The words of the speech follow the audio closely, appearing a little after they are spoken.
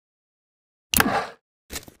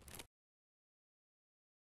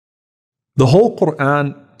The whole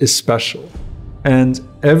Quran is special, and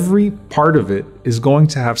every part of it is going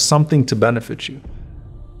to have something to benefit you.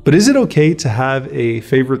 But is it okay to have a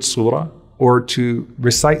favorite surah or to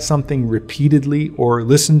recite something repeatedly or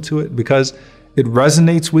listen to it because it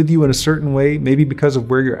resonates with you in a certain way, maybe because of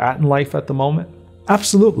where you're at in life at the moment?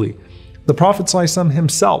 Absolutely. The Prophet ﷺ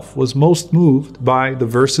himself was most moved by the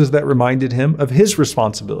verses that reminded him of his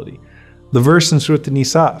responsibility. The verse in Surah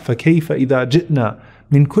An-Nisa, فَكَيْفَ إِذَا جِئْنَا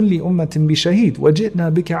مِنْ كُلِّ أُمَّةٍ بِشَهِيدٍ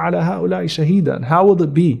وَجِئْنَا بِكَ عَلَى هَؤُلَاءِ شَهِيدًا. How will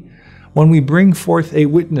it be when we bring forth a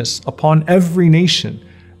witness upon every nation,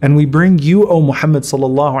 and we bring you, O Muhammad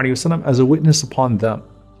sallallahu alaihi wasallam, as a witness upon them?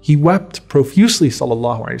 He wept profusely,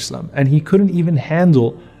 sallallahu alaihi wasallam, and he couldn't even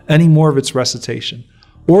handle any more of its recitation.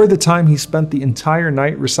 Or the time he spent the entire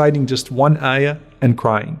night reciting just one ayah and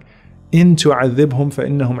crying. إِن تُعَذِّبْهُمْ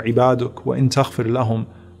فَإِنَّهُمْ عِبَادُكَ وَإِن تَغْفِرْ لَهُمْ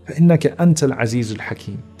فَإِنَّكَ أَنْتَ الْعَزِيزُ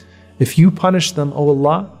الْحَكِيمُ. If you punish them, O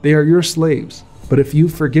Allah, they are your slaves. But if you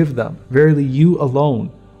forgive them, verily you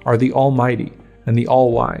alone are the Almighty and the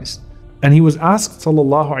All-Wise. And he was asked,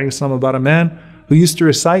 sallallahu alaihi wasallam, about a man who used to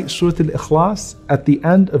recite Surah Al-Ikhlas at the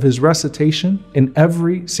end of his recitation in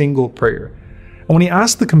every single prayer. And when he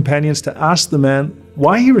asked the companions to ask the man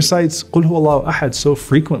why he recites Qul Huwallahu Ahad so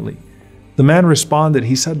frequently, the man responded,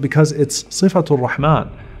 he said, because it's Sifatul Rahman,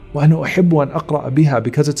 wa ana uhibbu an aqra'a biha,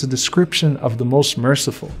 because it's a description of the most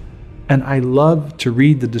merciful. And I love to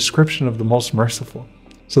read the description of the most merciful.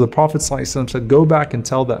 So the Prophet ﷺ said, go back and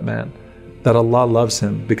tell that man that Allah loves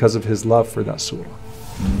him because of his love for that surah.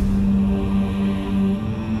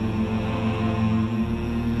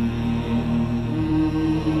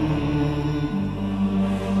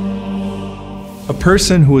 A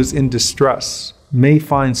person who is in distress may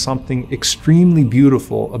find something extremely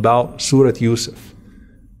beautiful about Surah Yusuf.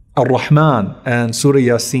 Ar-Rahman and Surah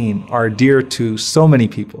Yasin are dear to so many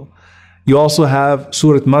people. You also have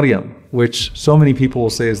Surah Maryam, which so many people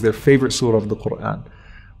will say is their favorite surah of the Quran.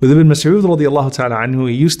 With Ibn Mas'ud radiallahu ta'ala anhu,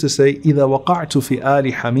 he used to say, إِذَا وَقَعْتُ فِي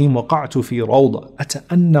آلِ حَمِيمٍ وَقَعْتُ فِي رَوْضَةٍ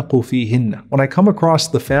أَتَأَنَّقُ فِيهِنَّ. When I come across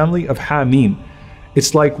the family of Hamim,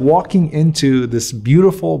 it's like walking into this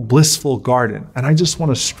beautiful, blissful garden, and I just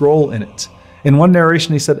want to stroll in it. In one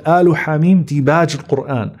narration, he said, آلُ حَمِيمٍ دِبَاجُ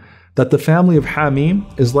الْقُرْآنِ, that the family of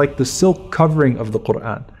Hamim is like the silk covering of the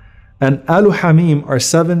Quran. And Alu Hamim are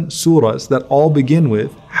 7 surahs that all begin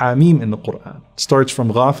with Hamim in the Quran. It starts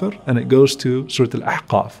from Ghafir and it goes to Surah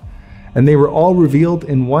Al-Ahqaf. And they were all revealed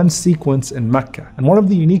in one sequence in Mecca. And one of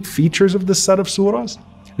the unique features of this set of surahs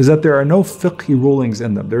is that there are no fiqhi rulings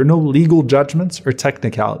in them. There are no legal judgments or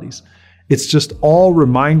technicalities. It's just all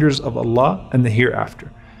reminders of Allah and the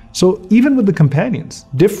hereafter. So even with the companions,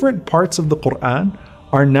 different parts of the Quran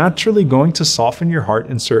are naturally going to soften your heart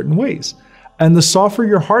in certain ways. And the softer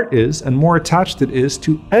your heart is and more attached it is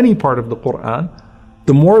to any part of the Quran,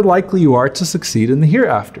 the more likely you are to succeed in the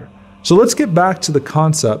hereafter. So let's get back to the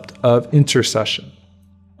concept of intercession.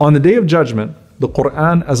 On the Day of Judgment, the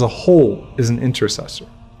Quran as a whole is an intercessor,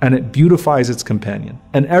 and it beautifies its companion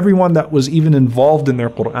and everyone that was even involved in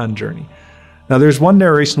their Quran journey. Now there's one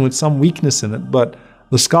narration with some weakness in it, but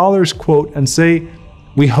the scholars quote and say,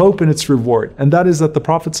 we hope in its reward, and that is that the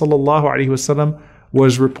Prophet ﷺ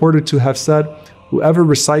was reported to have said, whoever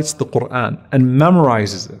recites the Quran and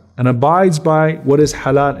memorizes it and abides by what is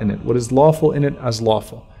halal in it, what is lawful in it as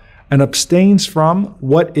lawful, and abstains from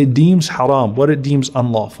what it deems haram, what it deems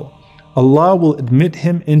unlawful, Allah will admit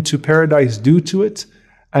him into paradise due to it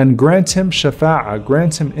and grant him shafa'ah,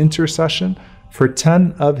 grant him intercession for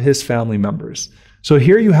 10 of his family members. So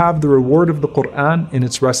here you have the reward of the Quran in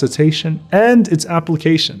its recitation and its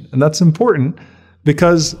application. And that's important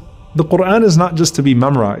because the Quran is not just to be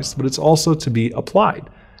memorized, but it's also to be applied.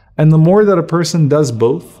 And the more that a person does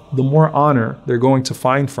both, the more honor they're going to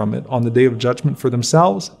find from it on the Day of Judgment for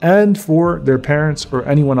themselves and for their parents or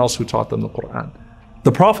anyone else who taught them the Quran.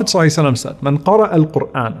 The Prophet ﷺ said, "Man qara'a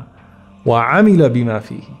al-Qur'ana wa 'amila bima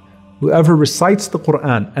fihi." Whoever recites the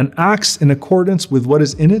Quran and acts in accordance with what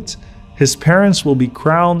is in it, his parents will be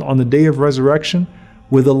crowned on the Day of Resurrection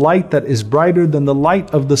with a light that is brighter than the light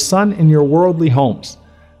of the sun in your worldly homes.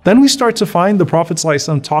 Then we start to find the Prophet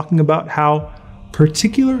ﷺ talking about how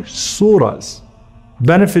particular surahs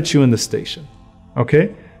benefit you in the station.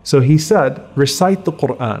 Okay? So he said, recite the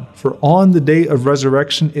Quran, for on the Day of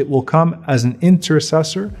Resurrection it will come as an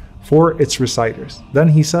intercessor for its reciters. Then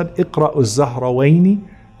he said, اقرأوا الزهروين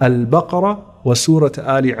البقرة وسورة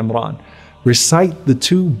آل عمران. Recite the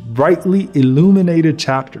 2 brightly illuminated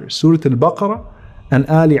chapters, Surah Al-Baqarah and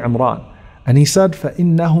Ali Imran. And he said,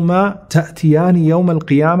 فَإِنَّهُمَا تَأْتِيَانِ يَوْمَ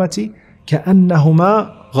الْقِيَامَةِ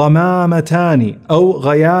كَأَنَّهُمَا غَمَامَتَانِ أَوْ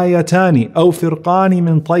غَيَايَتَانِ أَوْ فِرْقَانِ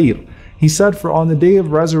مِنْ طَيْرٍ. He said, for on the day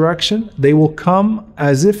of resurrection, they will come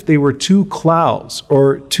as if they were two clouds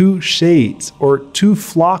or two shades or two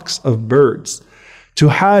flocks of birds.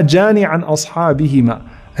 تُحَاجَانِ عَنْ أَصْحَابِهِمَا,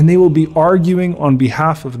 and they will be arguing on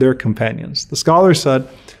behalf of their companions. The scholar said,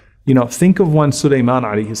 think of when Suleiman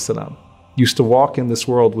alayhi salam used to walk in this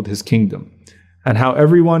world with his kingdom and how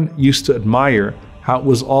everyone used to admire how it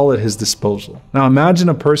was all at his disposal. Now imagine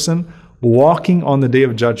a person walking on the day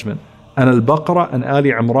of judgment, and Al-Baqarah and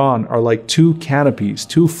Ali Imran are like two canopies,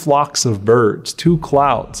 two flocks of birds, two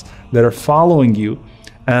clouds that are following you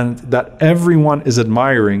and that everyone is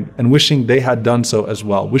admiring and wishing they had done so as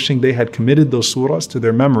well, wishing they had committed those surahs to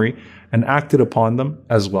their memory and acted upon them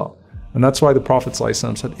as well. And that's why the Prophet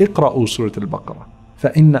ﷺ said, اقرأوا سورة البقرة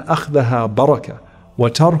فإن أخذها بركة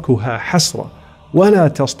وتركها حسرة ولا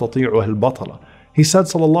تستطيعها البطلة. He said,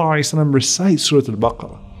 sallallahu alayhi wa sallam, recite Surah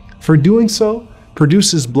Al-Baqarah. For doing so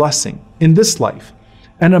produces blessing in this life,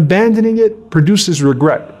 and abandoning it produces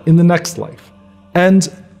regret in the next life. And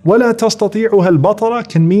وَلَا تَسْتَطِيعُهَا الْبَطَلَةِ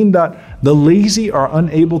can mean that the lazy are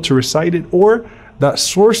unable to recite it, or that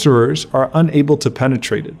sorcerers are unable to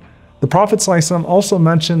penetrate it. The Prophet ﷺ also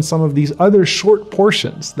mentioned some of these other short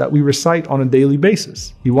portions that we recite on a daily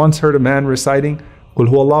basis. He once heard a man reciting قُلْ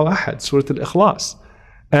هُوَ اللَّهُ أَحَدٌ, Surah Al-Ikhlas.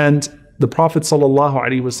 And the Prophet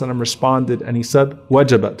ﷺ responded and he said,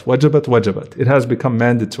 wajabat, wajabat, wajabat. It has become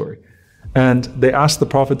mandatory. And they asked the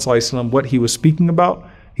Prophet ﷺ what he was speaking about.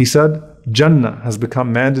 He said, Jannah has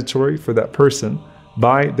become mandatory for that person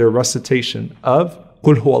by their recitation of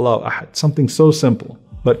Qul huwallahu ahad. Something so simple.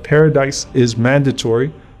 But paradise is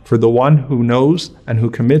mandatory for the one who knows and who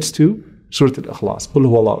commits to Surah Al-Ikhlas, Qul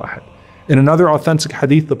huwallahu ahad. In another authentic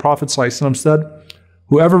hadith, the Prophet ﷺ said,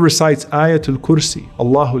 whoever recites Ayatul Kursi,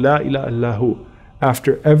 Allahu la ilaha illahu,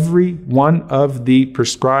 after every one of the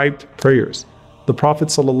prescribed prayers, the Prophet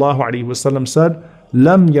ﷺ said,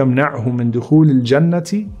 Lam yamna'hu min dukhul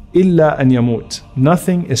al-jannati illa an yamut.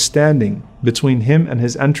 Nothing is standing between him and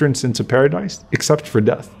his entrance into paradise except for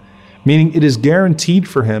death. Meaning it is guaranteed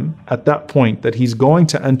for him at that point that he's going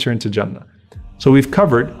to enter into Jannah. So we've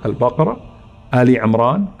covered Al-Baqarah, Ali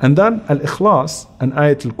Imran, and then Al-Ikhlas and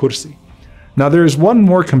Ayatul Kursi. Now there is one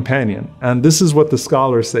more companion, and this is what the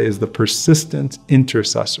scholars say is the persistent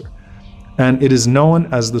intercessor. And it is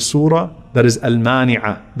known as the surah that is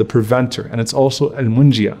Al-Mani'ah, the preventer, and it's also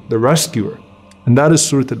Al-Munjiyah, the rescuer. And that is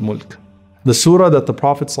Surah Al-Mulk. The surah that the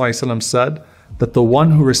Prophet ﷺ said that the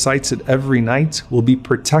one who recites it every night will be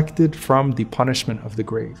protected from the punishment of the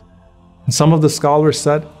grave. And some of the scholars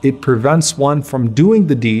said it prevents one from doing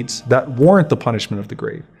the deeds that warrant the punishment of the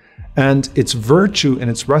grave. And its virtue and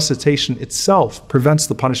its recitation itself prevents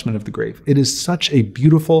the punishment of the grave. It is such a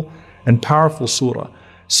beautiful and powerful surah.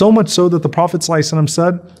 So much so that the Prophet ﷺ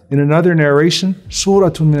said in another narration,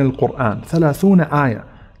 Suratun min al-Quran, 30 ayah,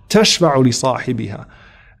 tashfa'u li sahibiha,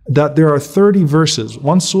 that there are 30 verses,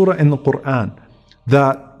 one surah in the Quran,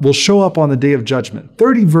 that will show up on the Day of Judgment,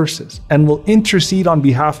 30 verses, and will intercede on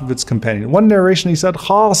behalf of its companion. One narration he said,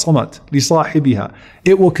 khasamat li sahibiha,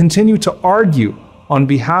 it will continue to argue on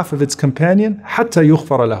behalf of its companion, hatta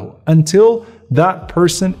yughfara lahu, until that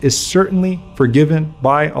person is certainly forgiven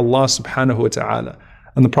by Allah subhanahu wa ta'ala.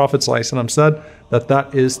 And the Prophet ﷺ said that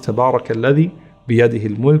that is Tabarak alladhi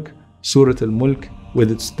biyadihi al-mulk, Surah Al-Mulk,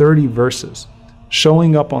 with its 30 verses,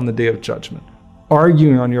 showing up on the Day of Judgment,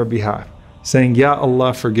 arguing on your behalf, saying, Ya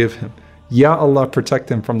Allah, forgive him. Ya Allah,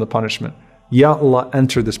 protect him from the punishment. Ya Allah,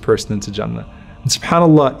 enter this person into Jannah. And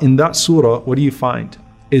subhanAllah, in that surah, what do you find?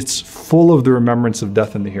 It's full of the remembrance of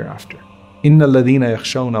death in the hereafter. Inna alladhina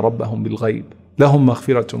yakhshawna rabbahum bil ghayb lahum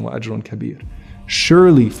maghfiratun wa ajrun kabir.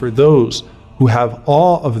 Surely for those who have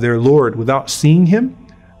awe of their Lord without seeing him,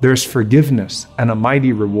 there's forgiveness and a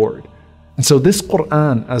mighty reward. And so this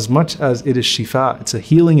Quran, as much as it is shifa, it's a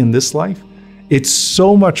healing in this life, it's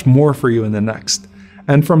so much more for you in the next.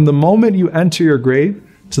 And from the moment you enter your grave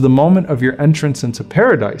to the moment of your entrance into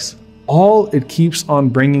paradise, all it keeps on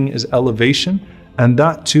bringing is elevation. And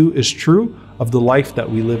that too is true of the life that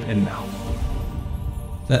we live in now.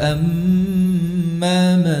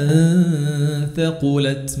 فأما من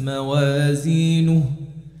ثقلت موازينه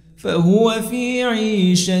فهو في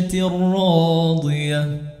عيشة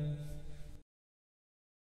راضية